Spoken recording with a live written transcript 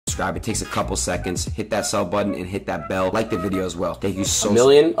subscribe. It takes a couple seconds. Hit that sub button and hit that bell. Like the video as well. Thank you so much. A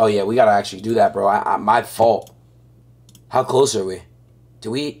million? Oh yeah, we gotta actually do that, bro. My fault. How close are we?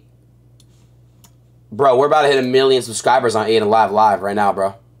 Do we? Bro, we're about to hit 1 million subscribers on Adin Live right now,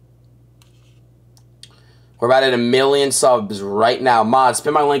 bro. We're about to hit 1 million subs right now. Mod,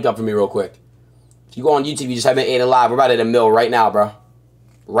 spin my link up for me real quick. If you go on YouTube, you just type in Adin Live. We're about to hit 1 mil right now, bro.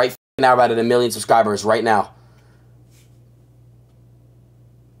 Right now, we're about to hit 1 million subscribers right now.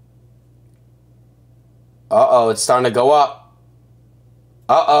 Uh-oh, it's starting to go up.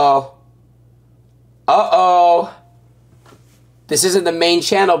 Uh-oh. Uh-oh. This isn't the main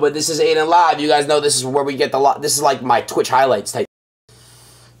channel, but this is Adin Live. You guys know this is where we get this is like my Twitch highlights type.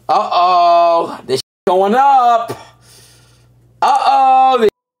 Uh-oh. This is going up. Uh-oh. This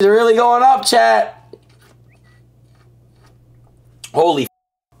is really going up, chat. Holy.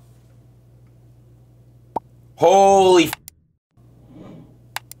 Holy.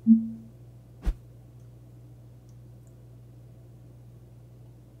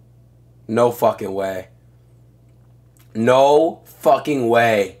 No fucking way. No fucking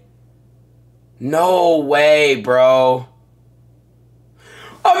way. No way, bro.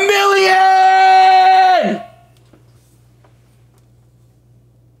 1 million!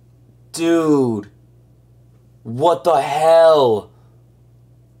 Dude. What the hell?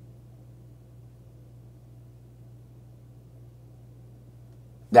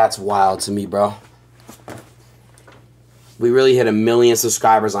 That's wild to me, bro. We really hit 1 million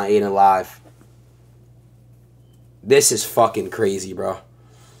subscribers on Adin Live. This is fucking crazy, bro.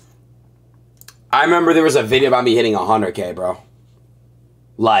 I remember there was a video about me hitting 100K, bro.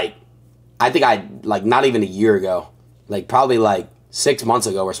 Like, I think like, not even a year ago. Like, probably, like, 6 months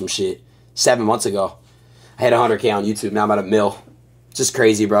ago or some shit. 7 months ago. I hit 100K on YouTube. Now I'm at 1 mil. Just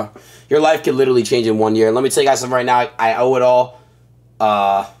crazy, bro. Your life could literally change in 1 year. Let me tell you guys something right now. I owe it all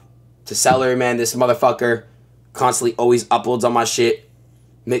to Celery, man. This motherfucker constantly always uploads on my shit.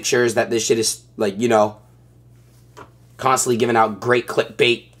 Make sure that this shit is, like, you know, constantly giving out great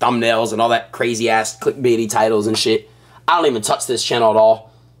clickbait thumbnails and all that crazy-ass clickbaity titles and shit. I don't even touch this channel at all.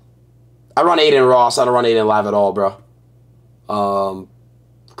 I run Adin Raw, so I don't run Adin Live at all, bro.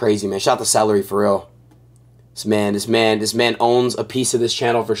 Crazy, man. Shout out to Celery, for real. This man owns a piece of this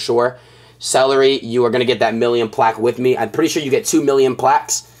channel for sure. Celery, you are going to get that 1 million plaque with me. I'm pretty sure you get 2 million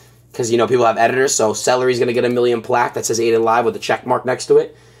plaques because, you know, people have editors. So Celery's going to get a 1 million plaque that says Adin Live with a check mark next to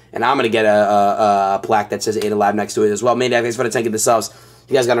it. And I'm going to get a plaque that says Adin Live next to it as well. Maniac, thanks for the 10 the subs.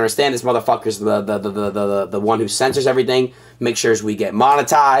 You guys got to understand, this motherfucker's the one who censors everything. Make sure we get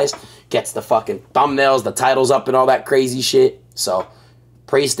monetized. Gets the fucking thumbnails, the titles up and all that crazy shit. So,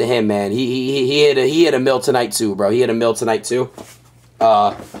 praise to him, man. He hit a mil tonight too, bro. He hit a mil tonight too.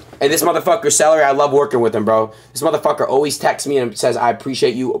 And this motherfucker, Celery, I love working with him, bro. This motherfucker always texts me and says, I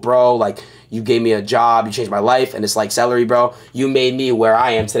appreciate you, bro. Like, you gave me a job. You changed my life. And it's like, Celery, bro, you made me where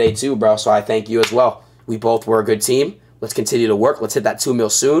I am today, too, bro. So I thank you as well. We both were a good team. Let's continue to work. Let's hit that 2 mil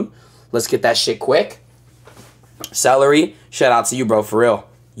soon. Let's get that shit quick. Celery, shout out to you, bro, for real.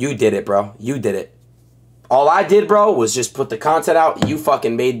 You did it, bro. You did it. All I did, bro, was just put the content out. You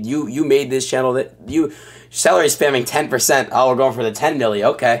fucking made, you made this channel that you... Celery's spamming 10%. Oh, we're going for the 10 milli.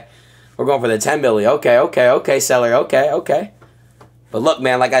 Okay. We're going for the 10 milli. Okay, Celery. Okay. But look,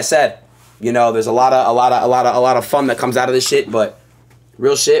 man, like I said, you know, there's a lot of fun that comes out of this shit, but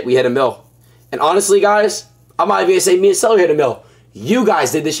real shit, we hit 1 mil. And honestly, guys, I'm not even gonna say me and Celery hit 1 mil. You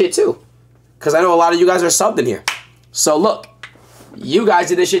guys did this shit too. Because I know a lot of you guys are subbed in here. So look, you guys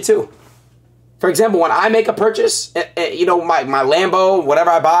did this shit too. For example, when I make a purchase, you know, my Lambo, whatever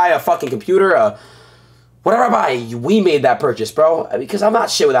I buy, a fucking computer, whatever I buy, we made that purchase, bro. Because I'm not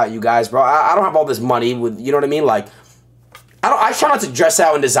shit without you guys, bro. I don't have all this money with, you know what I mean? Like, I try not to dress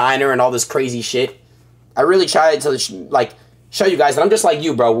out in designer and all this crazy shit. I really try to, like, show you guys that I'm just like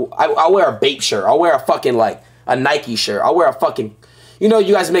you, bro. I'll wear a Bape shirt. I'll wear a fucking, like, a Nike shirt. I'll wear a fucking, you know,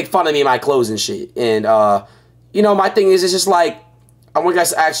 you guys make fun of me in my clothes and shit. And, you know, my thing is, it's just like, I want you guys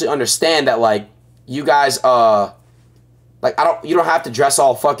to actually understand that, like, you guys, like, you don't have to dress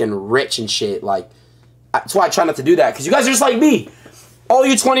all fucking rich and shit. Like, that's why I try not to do that. Because you guys are just like me. All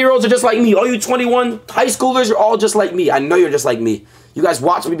you 20-year-olds are just like me. All you 21 high schoolers are all just like me. I know you're just like me. You guys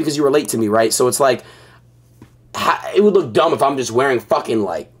watch me because you relate to me, right? So it's like, it would look dumb if I'm just wearing fucking,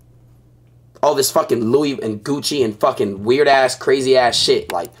 like, all this fucking Louis and Gucci and fucking weird-ass, crazy-ass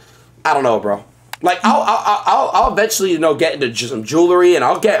shit. Like, I don't know, bro. Like, I'll eventually, you know, get into some jewelry, and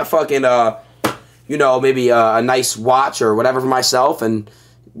I'll get a fucking, you know, maybe a nice watch or whatever for myself, and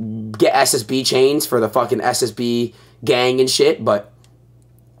get SSB chains for the fucking SSB gang and shit. But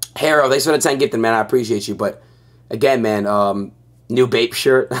Haro, thanks for the 10 gifted, man. I appreciate you. But again, man, New Bape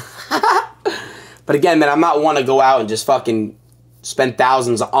shirt. But again, man, I'm not one to go out and just fucking spend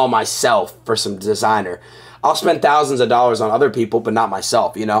thousands on myself for some designer. I'll spend thousands of dollars on other people, but not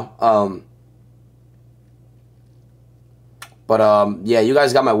myself, you know? Yeah, you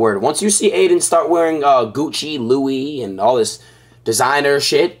guys got my word. Once you see Adin start wearing Gucci, Louis, and all this designer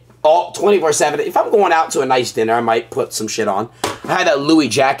shit, all 24/7, if I'm going out to a nice dinner, I might put some shit on. I had that Louis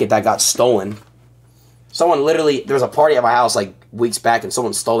jacket that got stolen. Someone literally, there was a party at my house like weeks back, and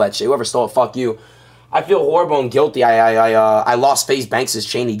someone stole that shit. Whoever stole it, fuck you. I feel horrible and guilty. I lost FaZe Banks'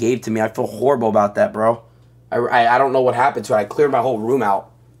 chain he gave to me. I feel horrible about that, bro. I don't know what happened to it. I cleared my whole room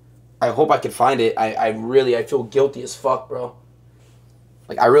out. I hope I can find it. I feel guilty as fuck, bro.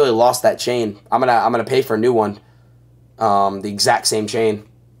 Like, I really lost that chain. I'm gonna pay for a new one. The exact same chain.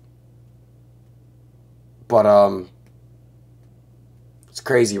 But it's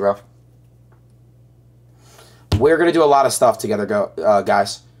crazy, bro. We're gonna do a lot of stuff together,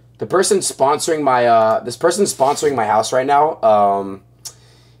 guys. The person sponsoring my this person sponsoring my house right now,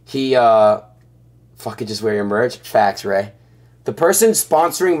 he fucking just wear your merch. Facts, Ray. The person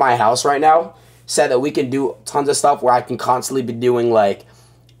sponsoring my house right now said that we can do tons of stuff where I can constantly be doing like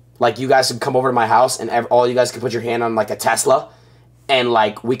you guys can come over to my house and all you guys can put your hand on like a Tesla, and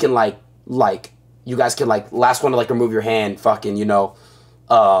like we can like you guys can like last one to like remove your hand, fucking, you know,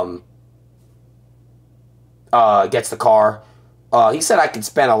 gets the car. He said I could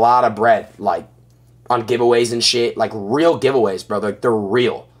spend a lot of bread, like, on giveaways and shit. Like, real giveaways, bro. Like, they're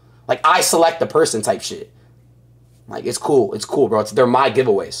real. Like, I select the person type shit. Like, it's cool. It's cool, bro. They're my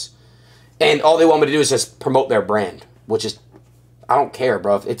giveaways. And all they want me to do is just promote their brand, which is, I don't care,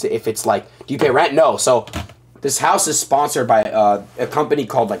 bro. If it's like, do you pay rent? No. So, this house is sponsored by a company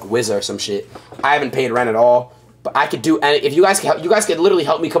called, like, Wizza or some shit. I haven't paid rent at all. But I could do, and if you guys could literally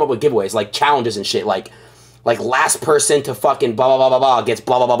help me come up with giveaways, like, challenges and shit, like last person to fucking blah, blah, blah, blah, blah, gets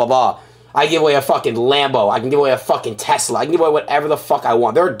blah, blah, blah, blah, blah. I give away a fucking Lambo. I can give away a fucking Tesla. I can give away whatever the fuck I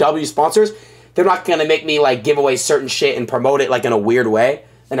want. There are W sponsors. They're not going to make me, like, give away certain shit and promote it, like, in a weird way,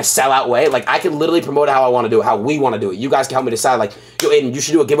 in a sellout way. Like, I can literally promote it how I want to do it, how we want to do it. You guys can help me decide, like, yo, Adin, you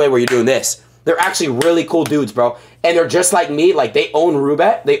should do a giveaway where you're doing this. They're actually really cool dudes, bro. And they're just like me. Like, they own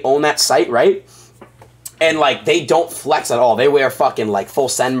Rubet. They own that site, right? And, like, they don't flex at all. They wear fucking, like, full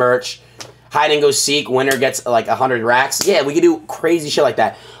send merch. Hide and go seek, winner gets like 100 racks. Yeah, we can do crazy shit like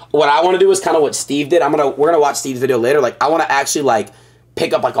that. What I want to do is kind of what Steve did. We're gonna watch Steve's video later. Like, I want to actually like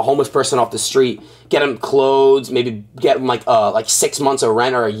pick up like a homeless person off the street, get him clothes, maybe get him like 6 months of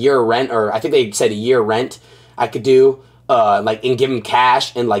rent or a year rent, or I think they said a year rent. I could do like, and give him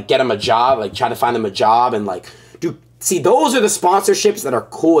cash and like get him a job, like try to find them a job and like do. See, those are the sponsorships that are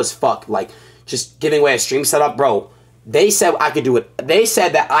cool as fuck. Like just giving away a stream setup, bro. They said I could do it. They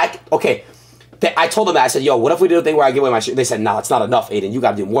said that I told them that. I said, yo, what if we do a thing where I give away my stream? They said, nah, it's not enough, Adin. You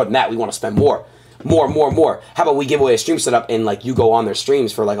got to do more than that. We want to spend more. More. How about we give away a stream setup and, like, you go on their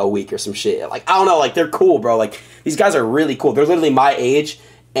streams for, like, a week or some shit. Like, I don't know. Like, they're cool, bro. Like, these guys are really cool. They're literally my age,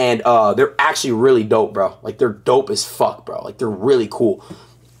 and they're actually really dope, bro. Like, they're dope as fuck, bro. Like, they're really cool.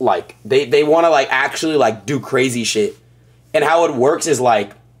 Like, they want to, like, actually, like, do crazy shit. And how it works is,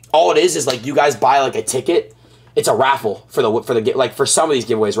 like, all it is, like, you guys buy, like, a ticket. It's a raffle for for some of these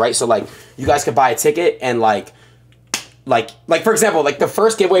giveaways, right? So like you guys could buy a ticket and like for example, like the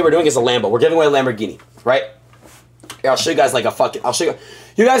first giveaway we're doing is a Lambo. We're giving away a Lamborghini, right? Yeah, I'll show you guys like I'll show you.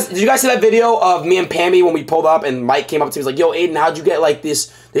 You guys, did you guys see that video of me and Pammy when we pulled up and Mike came up to me, he's like, yo, Adin, how'd you get like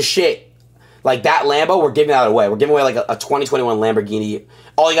this shit? Like that Lambo, we're giving that away. We're giving away like a 2021 Lamborghini.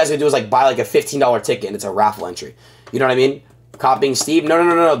 All you guys gotta do is like buy like a $15 ticket and it's a raffle entry. You know what I mean? Copying Steve?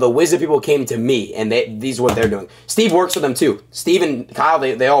 No. The Wizard people came to me, and these are what they're doing. Steve works with them, too. Steve and Kyle,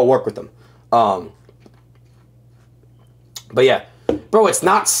 they all work with them. But yeah. Bro, it's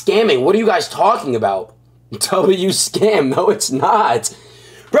not scamming. What are you guys talking about? W scam. No, it's not.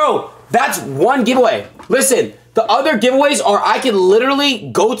 Bro, that's one giveaway. Listen, the other giveaways are I could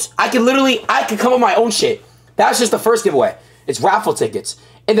come up with my own shit. That's just the first giveaway. It's raffle tickets.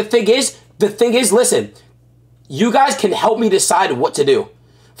 And the thing is, listen, you guys can help me decide what to do.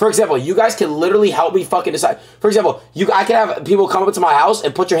 For example, you guys can literally help me fucking decide. For example, I can have people come up to my house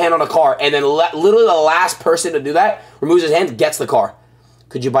and put your hand on a car, and then literally the last person to do that removes his hand, gets the car.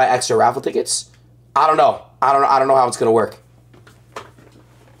 Could you buy extra raffle tickets? I don't know. I don't know how it's gonna work.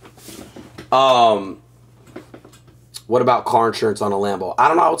 What about car insurance on a Lambo? I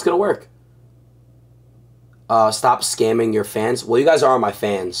don't know how it's gonna work. Stop scamming your fans. Well, you guys are my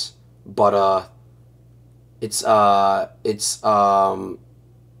fans, but It's I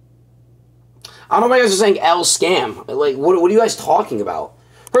don't know why you guys are saying L scam. Like, what are you guys talking about?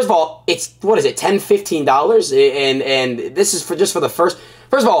 First of all, it's, what is it, $10, $15? And this is just for the first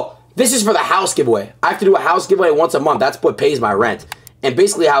of all, this is for the house giveaway. I have to do a house giveaway once a month. That's what pays my rent. And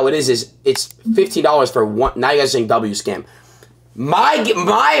basically how it is it's $15 for one. Now you guys are saying W scam. My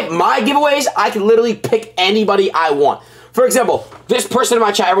giveaways, I can literally pick anybody I want. For example, this person in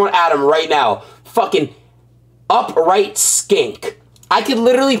my chat, everyone Adam right now, fucking upright skink. I could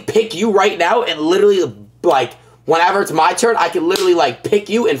literally pick you right now and literally, like, whenever it's my turn, I can literally, like, pick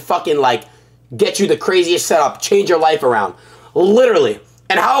you and fucking, like, get you the craziest setup, change your life around. Literally.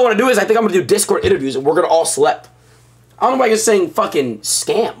 And how I want to do is I think I'm going to do Discord interviews and we're going to all select. I don't know why you're saying fucking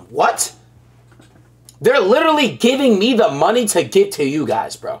scam. What? They're literally giving me the money to give to you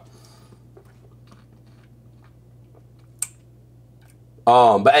guys, bro.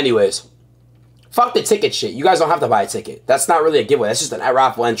 But anyways, fuck the ticket shit. You guys don't have to buy a ticket. That's not really a giveaway. That's just an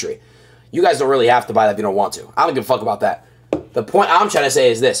raffle entry. You guys don't really have to buy that if you don't want to. I don't give a fuck about that. The point I'm trying to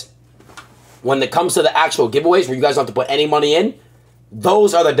say is this. When it comes to the actual giveaways where you guys don't have to put any money in,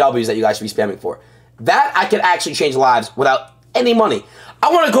 those are the W's that you guys should be spamming for. That I could actually change lives without any money.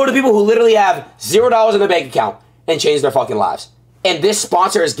 I want to go to people who literally have $0 in their bank account and change their fucking lives. And this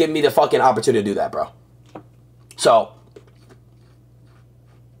sponsor is giving me the fucking opportunity to do that, bro. So,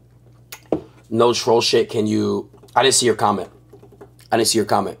 no troll shit. Can you... I didn't see your comment. I didn't see your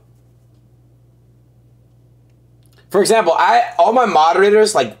comment. For example, all my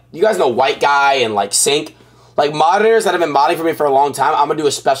moderators, like, you guys know White Guy and, like, Sync. Like, moderators that have been modding for me for a long time, I'm going to do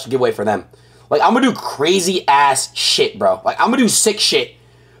a special giveaway for them. Like, I'm going to do crazy-ass shit, bro. Like, I'm going to do sick shit.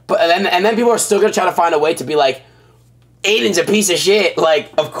 But and then people are still going to try to find a way to be like, Adin's a piece of shit.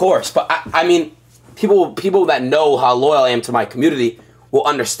 Like, of course. But, I mean, people that know how loyal I am to my community will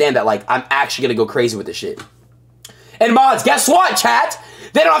understand that, like, I'm actually going to go crazy with this shit. And mods, guess what, chat?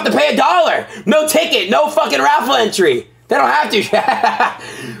 They don't have to pay $1. No ticket. No fucking raffle entry. They don't have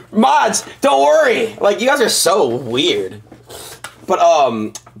to. Mods, don't worry. Like, you guys are so weird.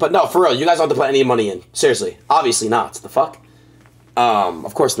 But no, for real, you guys don't have to put any money in. Seriously. Obviously not. The fuck?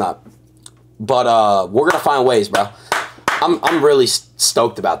 Of course not. But, we're gonna find ways, bro. I'm really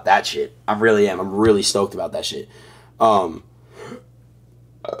stoked about that shit. I really am. I'm really stoked about that shit. I've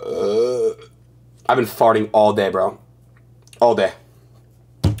been farting all day, bro. All day.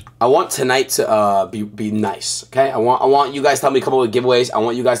 I want tonight to be nice, okay? I want you guys to help me come up with giveaways. I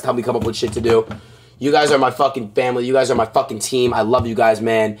want you guys to help me come up with shit to do. You guys are my fucking family. You guys are my fucking team. I love you guys,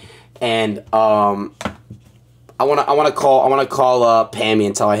 man. And I wanna call Pammy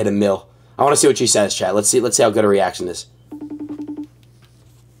until I hit a mill. I wanna see what she says, chat. Let's see how good a reaction is.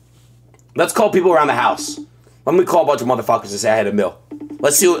 Let's call people around the house. Let me call a bunch of motherfuckers and say I hit a mill.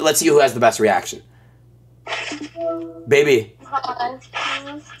 Let's see who has the best reaction. Baby. Hi.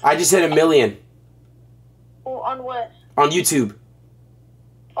 I just hit 1 million. Oh, on what? On YouTube.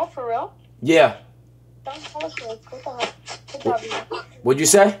 Oh, for real? Yeah. That's awesome. Good job, baby. What'd you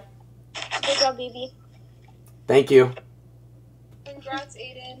say? Good job, baby. Thank you. Congrats,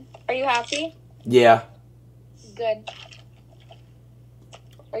 Adin. Are you happy? Yeah. Good.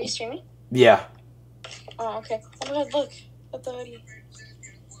 Are you streaming? Yeah. Oh, okay. Oh my god, look. At the hoodie.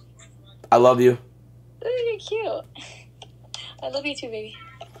 I love you. Ooh, you're cute. I love you too, baby.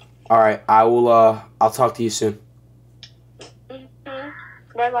 Alright, I'll talk to you soon. Mm-hmm.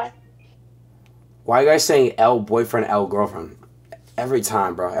 Bye-bye. Why are you guys saying L boyfriend, L girlfriend? Every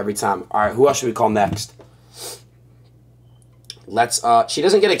time, bro. Every time. Alright, who else should we call next? She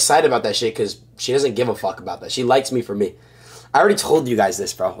doesn't get excited about that shit because she doesn't give a fuck about that. She likes me for me. I already told you guys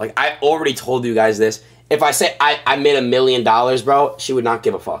this, bro. Like, I already told you guys this. If I say I made $1 million, bro, she would not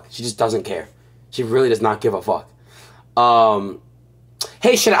give a fuck. She just doesn't care. She really does not give a fuck.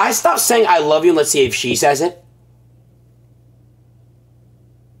 Hey, should I stop saying I love you and let's see if she says it?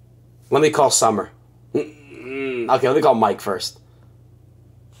 Let me call Summer. Okay, let me call Mike first.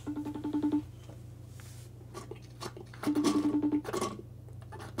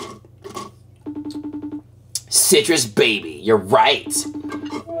 Citrus baby, you're right.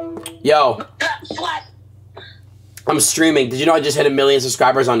 Yo. I'm streaming. Did you know I just hit 1 million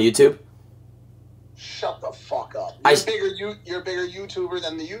subscribers on YouTube? Shut the fuck up. You're a bigger YouTuber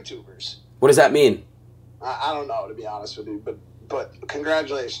than the YouTubers. What does that mean? I don't know, to be honest with you, but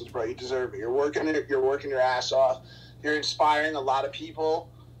congratulations, bro. You deserve it. You're working your ass off. You're inspiring a lot of people,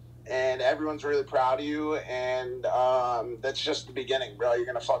 and everyone's really proud of you. And that's just the beginning, bro. You're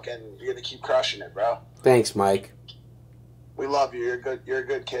gonna keep crushing it, bro. Thanks, Mike. We love you. You're a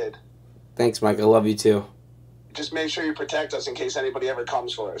good kid. Thanks, Mike. I love you too. Just make sure you protect us in case anybody ever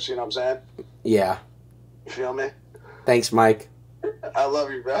comes for us. You know what I'm saying? Yeah. You feel me? Thanks, Mike. I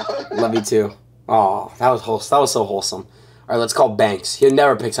love you, bro. Love you too. Oh, that was so wholesome. All right, let's call Banks. He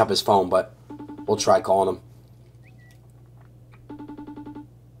never picks up his phone, but we'll try calling him.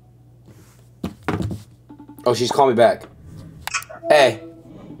 Oh, she's calling me back. Hey.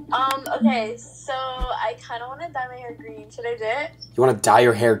 Okay, so I kind of want to dye my hair green. Should I do it? You want to dye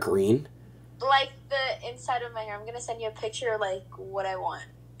your hair green? Like the inside of my hair. I'm going to send you a picture of, like, what I want,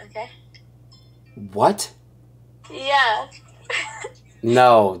 okay? What? Yeah.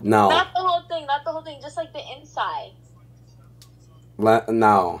 No. Not the whole thing, just, like, the inside.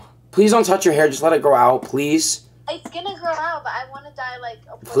 No. Please don't touch your hair. Just let it grow out, please. It's going to grow out, but I want to dye, like,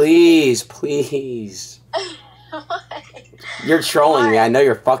 a... Please. What? You're trolling me. I know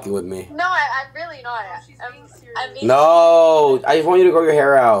you're fucking with me. No, I'm really not. I'm being No, I just want you to grow your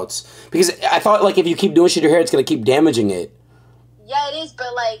hair out. Because I thought, like, if you keep doing shit to your hair, it's going to keep damaging it. Yeah, it is,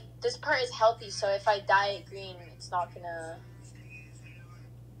 but, like, this part is healthy, so if I dye it green, it's not going to...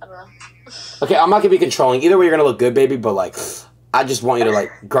 I don't know. Okay, I'm not going to be controlling. Either way, you're going to look good, baby, but, like, I just want you to,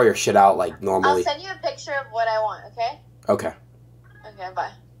 like, grow your shit out, like, normally. I'll send you a picture of what I want, okay? Okay. Okay,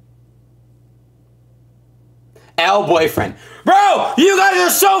 bye. L boyfriend. Bro, you guys are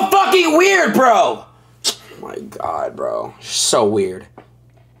so fucking weird, bro. Oh my God, bro. So weird. I'm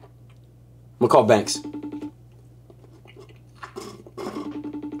gonna call Banks.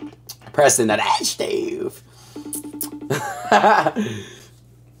 Preston, that ass, Steve. I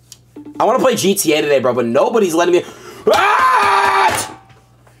want to play GTA today, bro, but nobody's letting me. Ah!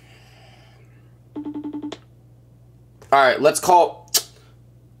 All right, let's call.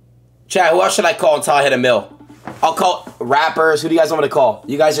 Chat, who else should I call until I hit a mill? I'll call rappers. Who do you guys want me to call?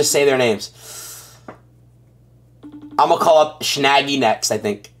 You guys just say their names. I'm gonna call up Snaggy next, I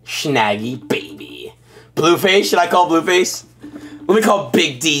think. Snaggy, baby. Blueface, should I call Blueface? Let me call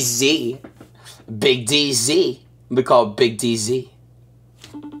Big DZ. Big DZ. Let me call Big DZ.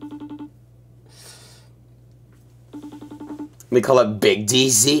 Let me call up Big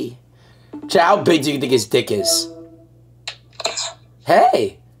DZ. Chat, how big do you think his dick is?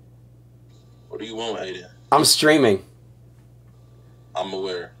 Hey. What do you want, Adin? I'm streaming. I'm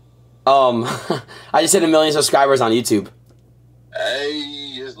aware. I just hit 1 million subscribers on YouTube.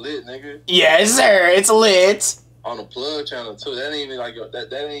 Hey, it's lit, nigga. Yes, sir. It's lit. On the plug channel too. That ain't even like your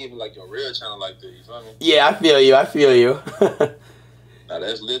that ain't even like your real channel like that. You feel me? Yeah, I feel you. I feel you. Nah,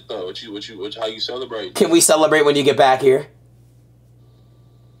 that's lit though. How you celebrate? Can we celebrate when you get back here?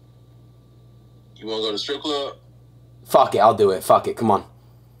 You wanna go to the strip club? Fuck it. I'll do it. Fuck it. Come on.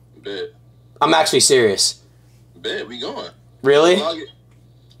 Bet. I'm actually serious. Bet, we going. Really? Vlog it.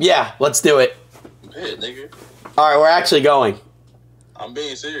 Yeah, let's do it. Bet, nigga. All right, we're actually going. I'm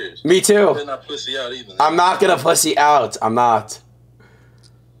being serious. Me too. Better not pussy out either. Nigga. I'm not gonna pussy out. I'm not.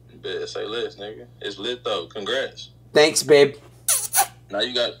 Bet, say less, nigga. It's lit though. Congrats. Thanks, babe. Now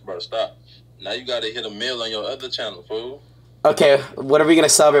you got, bro. Stop. Now you got to hit a mill on your other channel, fool. Okay, what are we gonna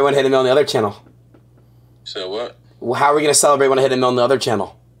celebrate when I hit a mill on the other channel? You said what? Well, how are we gonna celebrate when I hit a mill on the other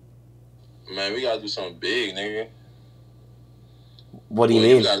channel? Man, we gotta do something big, nigga. What do you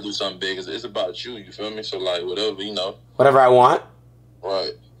You mean? gotta do something big. It's about you. You feel me? So like, whatever, you know. Whatever I want?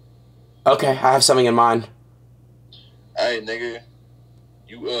 Right. Okay, I have something in mind. Hey, nigga,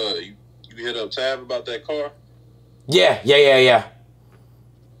 you hit up Tab about that car? Yeah.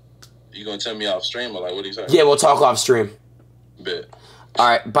 You gonna tell me off stream or like what do you say? Yeah, we'll talk off stream. Bet.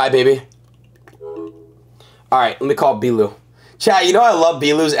 Alright, bye, baby. Alright, let me call Bilu. Chat, you know I love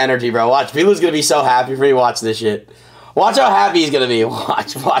Bilu's energy, bro. Watch, Bilu's gonna be so happy for me to watch this shit. Watch how happy he's gonna be.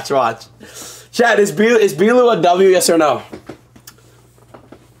 Watch. Chat, is Bilu a W, yes or no?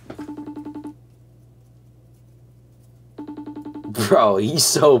 Bro, he's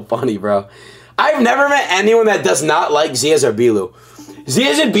so funny, bro. I've never met anyone that does not like Ziaz or Bilu.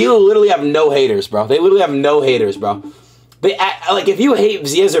 Ziaz and Bilu literally have no haters, bro. They literally have no haters, bro. They like if you hate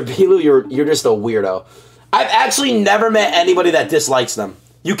Ziaz or Bilu, you're just a weirdo. I've actually never met anybody that dislikes them.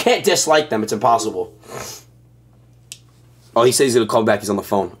 You can't dislike them. It's impossible. Oh, he said he's gonna call back. He's on the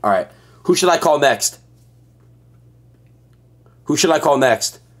phone. All right. Who should I call next? Who should I call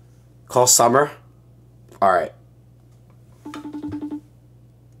next? Call Summer? All right.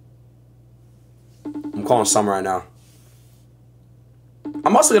 I'm calling Summer right now.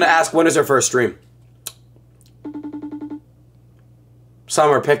 I'm also gonna ask when is her first stream.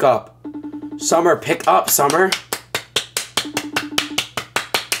 Summer, pick up. Summer, pick up, Summer.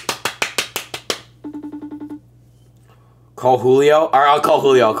 Call Julio? Alright, I'll call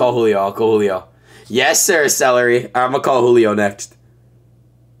Julio. Yes, sir, Celery. I'm gonna call Julio next.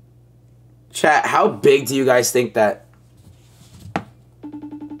 Chat, how big do you guys think that...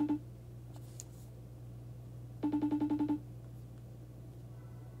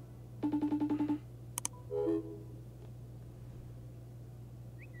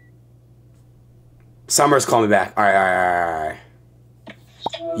 Summer's calling me back. All right.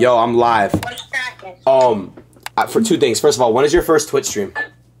 Yo, I'm live. What's cracking? For two things. First of all, when is your first Twitch stream?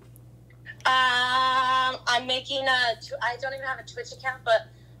 I'm making I don't even have a Twitch account, but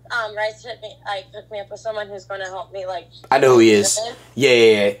Rice hooked me up with someone who's going to help me, like... I know who he is.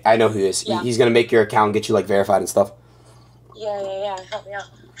 Yeah. I know who he is. Yeah. He's going to make your account and get you, like, verified and stuff. Yeah. Help me out.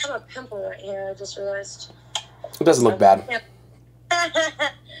 I have a pimple right here, I just realized. It doesn't look bad.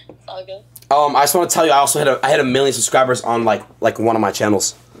 It's all good. I just want to tell you, I had 1 million subscribers on, like one of my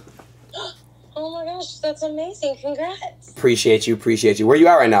channels. Oh my gosh, that's amazing. Congrats. Appreciate you. Where you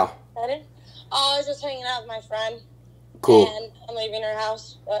at right now? Excited? Oh, I was just hanging out with my friend. Cool. And I'm leaving her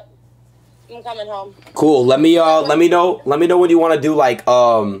house, but I'm coming home. Cool. Let me know when you want to do like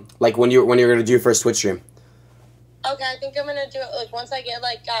when you're gonna do your first Twitch stream. Okay, I think I'm gonna do it like once I get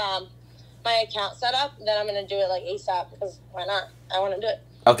like my account set up, then I'm gonna do it like ASAP because why not? I want to do it.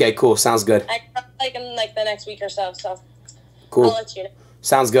 Okay, cool. Sounds good. Like in like the next week or so. Cool. I'll let you know.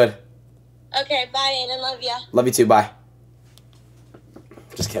 Sounds good. Okay, bye, Aiden. Love ya. Love you too. Bye.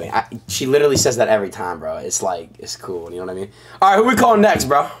 Just kidding. She literally says that every time, bro. It's like, it's cool. You know what I mean? All right, who we calling next,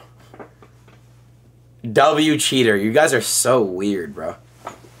 bro? W Cheater. You guys are so weird, bro.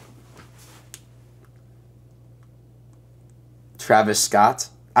 Travis Scott.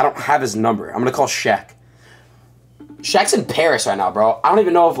 I don't have his number. I'm going to call Shaq. Shaq's in Paris right now, bro. I don't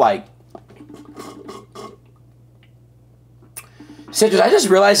even know if, like... Citrus, I just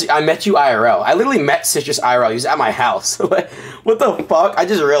realized I met you IRL. I literally met Citrus IRL. He was at my house. What the fuck? I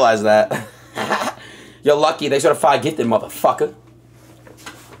just realized that. You're lucky. Thanks for the 5 gifted, motherfucker.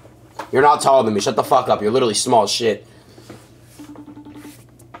 You're not taller than me. Shut the fuck up. You're literally small as shit.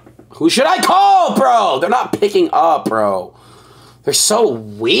 Who should I call, bro? They're not picking up, bro. They're so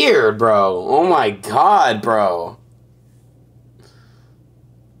weird, bro. Oh my god, bro.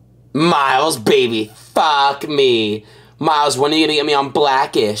 Miles, baby. Fuck me. Miles, when are you gonna get me on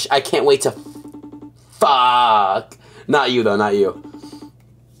Blackish? I can't wait to fuck. Not you, though. Not you.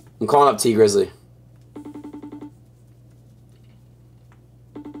 I'm calling up T Grizzly.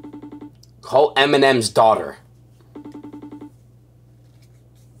 Call Eminem's daughter.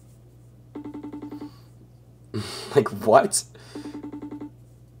 Like, what?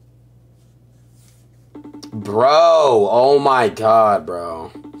 Bro. Oh, my God,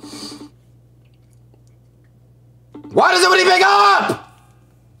 bro. Why does nobody pick up?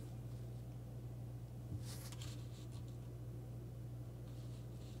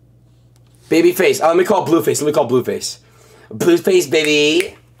 Babyface. Let me call Blueface. Blueface,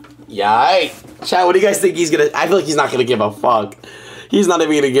 baby. Yikes. Chat, what do you guys think he's gonna... I feel like he's not gonna give a fuck. He's not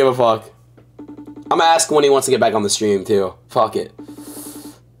even gonna give a fuck. I'm gonna ask when he wants to get back on the stream, too. Fuck it.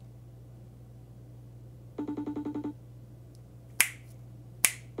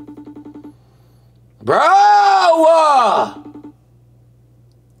 Bro!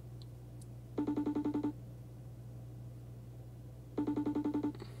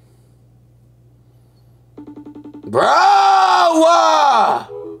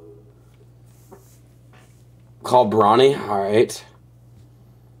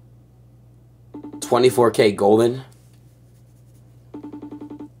 24K golden.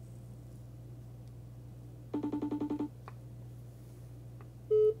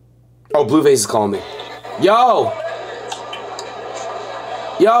 Oh, Blueface is calling me. Yo!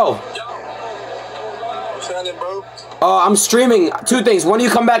 What's happening, bro? I'm streaming. 2 things. When do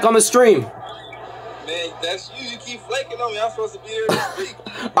you come back on the stream? Man, that's you. You keep flaking on me. I'm supposed to be here this week.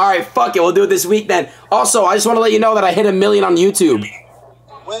 Alright, fuck it. We'll do it this week then. Also, I just want to let you know that I hit 1 million on YouTube.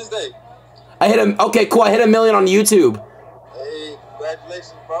 Wednesday. Okay, cool. I hit 1 million on YouTube. Hey,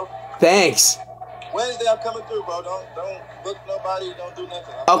 congratulations, bro. Thanks. Wednesday, I'm coming through, bro. Don't book nobody. Don't do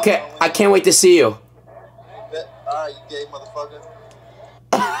nothing. Okay, I can't wait to see you. Alright, you gay motherfucker.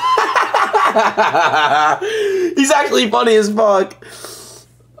 He's actually funny as fuck.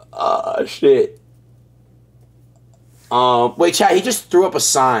 Shit. Wait, chat, he just threw up a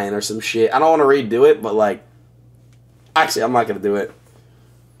sign or some shit. I don't want to redo it, but like... Actually, I'm not gonna do it.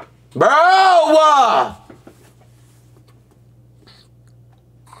 Bro!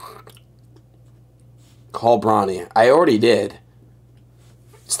 Call Bronny. I already did.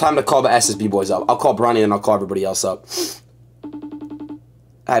 It's time to call the SSB boys up. I'll call Bronny and I'll call everybody else up.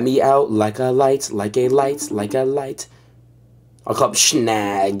 Add me out like a light, like a light, like a light. I'll call up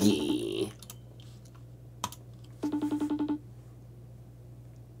Snaggy.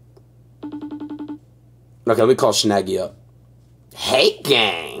 Okay, let me call Snaggy up. Hey,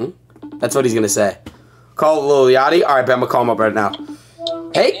 gang. That's what he's gonna say. Call Lil Yachty. All right, bet I'm gonna call him up right now.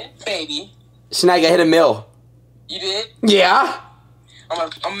 Hey, baby. Snaggy, I hit 1 mil. You did? Yeah. I'm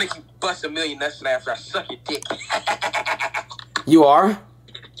gonna make you bust a million nuts after I suck your dick. You are?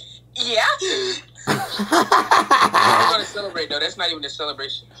 Yeah. I'm gonna celebrate though. That's not even a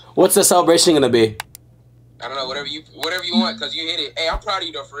celebration. What's the celebration gonna be? I don't know. Whatever you want, cause you hit it. Hey, I'm proud of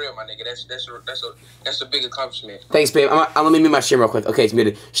you though, for real, my nigga. That's a big accomplishment. Thanks, babe. Let me mute my stream real quick. Okay, it's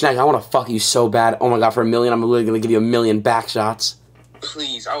muted. Schnack, I want to fuck you so bad. Oh my god, for $1 million, I'm literally gonna give you $1 million back shots.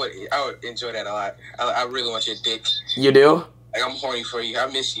 Please, I would enjoy that a lot. I really want your dick. You do? Like, I'm horny for you. I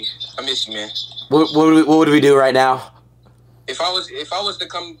miss you. I miss you, man. What would we do right now? If I was to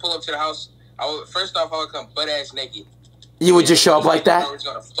come pull up to the house, first off I would come butt ass naked. You would just show up like that? I was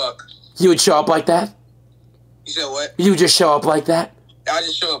gonna fuck. You would show up like that? You said what? You would just show up like that? I'll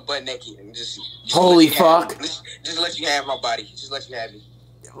just show up butt naked and just holy fuck. Just let you have my body. Just let you have me.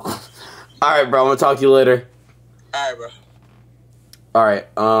 Alright, bro, I'm gonna talk to you later. Alright, bro. Alright,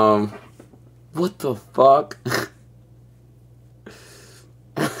 what the fuck?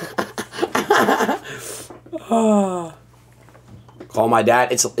 Call my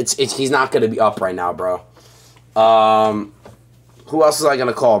dad. He's not gonna be up right now, bro. Who else is I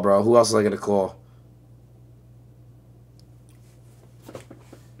gonna call, bro? Who else is I gonna call?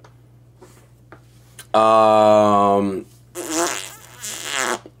 Oh,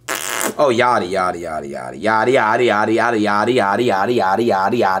 yada yada yada yada yada yada yada yada yada yada yada yada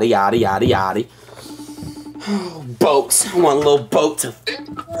yada yada yada yada yada. Boats. I want a little boat to.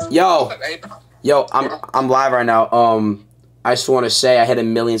 Yo, I'm live right now. I just want to say I hit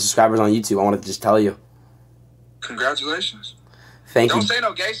 1 million subscribers on YouTube. I wanted to just tell you. Congratulations. Thank you. Don't say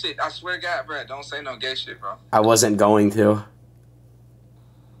no gay shit. I swear to God, bro. Don't say no gay shit, bro. I wasn't going to.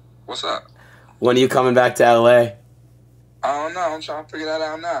 What's up? When are you coming back to LA? I don't know. I'm trying to figure that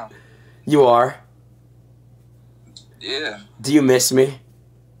out now. You are? Yeah. Do you miss me?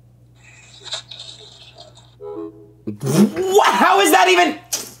 What? How is that even?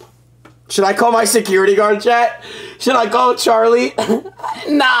 Should I call my security guard, chat? Should I call Charlie?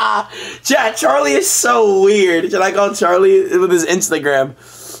 Nah. Chat, Charlie is so weird. Should I call Charlie with his Instagram?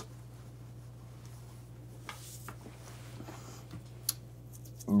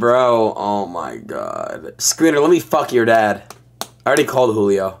 Bro, oh my god. Screener, let me fuck your dad. I already called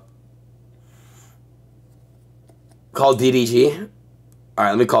Julio. Call DDG?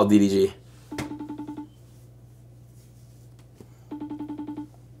 Alright, let me call DDG.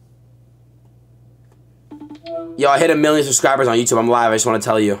 Yo, I hit 1 million subscribers on YouTube. I'm live. I just want to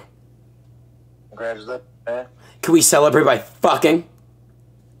tell you. Congratulations, man. Can we celebrate by fucking?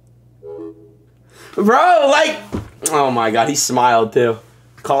 Bro, like... Oh my god, he smiled too.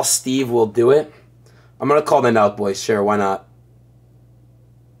 Call Steve, we'll do it. I'm gonna call the Nelk boys. Sure, why not?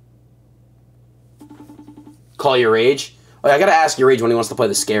 Call your Rage? Oh, yeah, I gotta ask your Rage when he wants to play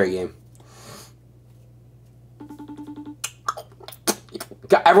the scary game.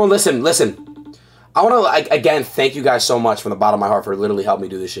 Everyone, listen. I want to, like, again, thank you guys so much from the bottom of my heart for literally helping me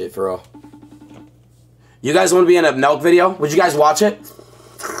do this shit, for real. You guys want to be in a Nelk video? Would you guys watch it?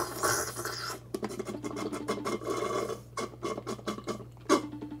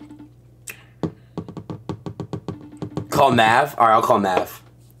 Call Nav? Alright, I'll call Nav.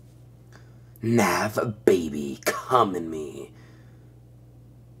 Nav, baby, come in me.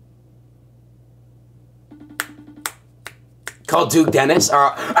 Call Duke Dennis?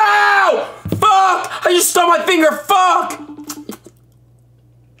 Alright. Ow! Fuck! I just stubbed my finger! Fuck!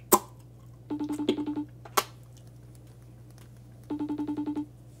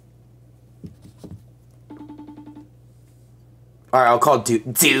 Alright, I'll call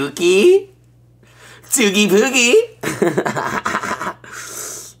Dookie. Doogie Poogie.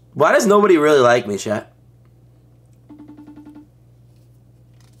 Why does nobody really like me, chat?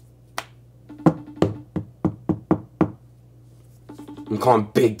 I'm calling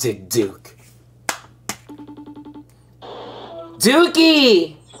Big Dick Duke.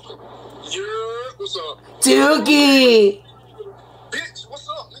 Dookie! Yeah, what's up? Dookie! Bitch, what's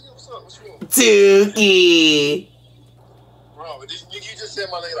up, nigga? What's up? What's wrong? Dookie! Bro, you just said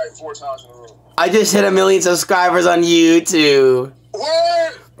my name like 4 times in a row. I just hit 1 million subscribers on YouTube.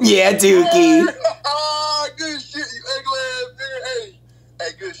 What? Yeah, Dookie. Ah, good shit, you ugly ass nigga.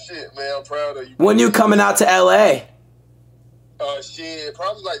 Hey, good shit, man. I'm proud of you. When you coming out to LA? Shit,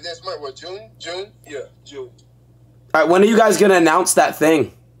 probably like next month. What, June? June? Yeah, June. Alright, when are you guys gonna announce that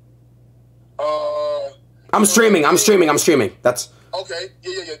thing? I'm streaming. That's... Okay,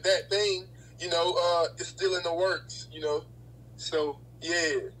 yeah. That thing, it's still in the works, So,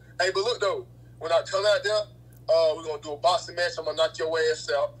 yeah. Hey, but look, though. When I come out there, we're going to do a boxing match. I'm going to knock your ass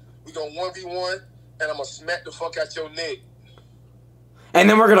out. We're going to 1v1, and I'm going to smack the fuck out your neck. And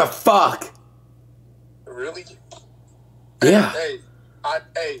then we're gonna fuck. Really? Yeah. Hey,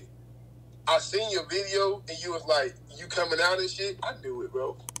 I seen your video and you was like, you coming out and shit. I knew it,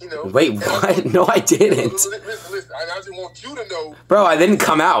 bro. You know. Wait, what? No, I didn't. Listen. I just want you to know. Bro, I didn't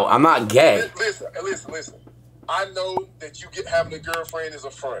come out. I'm not gay. Listen. I know that you having a girlfriend is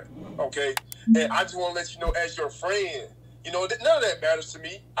a front, okay? And I just want to let you know, as your friend, you know, none of that matters to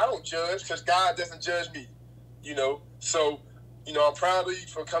me. I don't judge because God doesn't judge me, you know? So, you know, I'm proud of you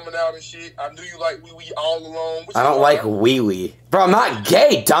for coming out and shit. I knew you like wee-wee all along. I don't like wee-wee. Bro, I'm not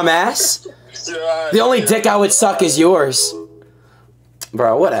gay, dumbass. Yeah, the only dick I would suck is yours.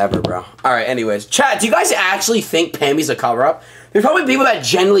 Bro, whatever, bro. All right, anyways. Chat, do you guys actually think Pammy's a cover-up? There's probably people that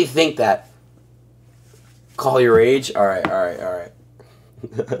genuinely think that. Call your age? All right.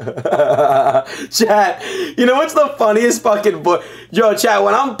 Chat, you know what's the funniest fucking boy? Yo, chat,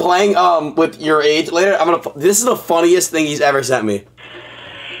 when I'm playing with your age later, this is the funniest thing he's ever sent me.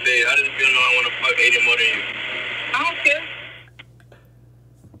 Hey, I just feel I want to fuck Adin more than you. I don't care.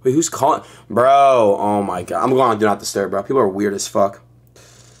 Wait, who's calling? Bro, oh my god. I'm going on Do Not Disturb, bro. People are weird as fuck.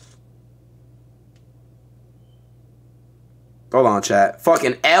 Hold on, chat.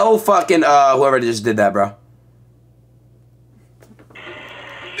 Fucking L fucking, whoever just did that, bro.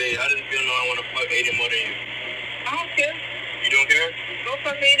 Hey, I just feel I want to fuck Adin more than you. I don't care. You don't care? Go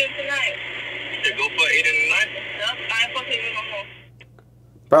fuck Adin tonight. You said go fuck Adin tonight? No, I ain't fucking Adin no more.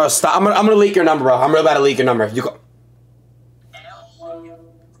 Bro, stop. I'm gonna leak your number, bro. I'm real about to leak your number. You go.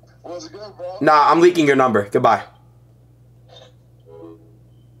 What's good, bro? Nah, I'm leaking your number. Goodbye.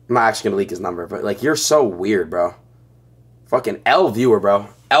 I'm not actually gonna leak his number, but like, you're so weird, bro. Fucking L viewer, bro.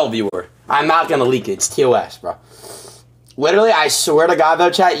 L viewer. I'm not gonna leak it. It's TOS, bro. Literally, I swear to God, though,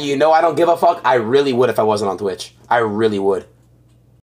 chat, you know I don't give a fuck. I really would if I wasn't on Twitch. I really would.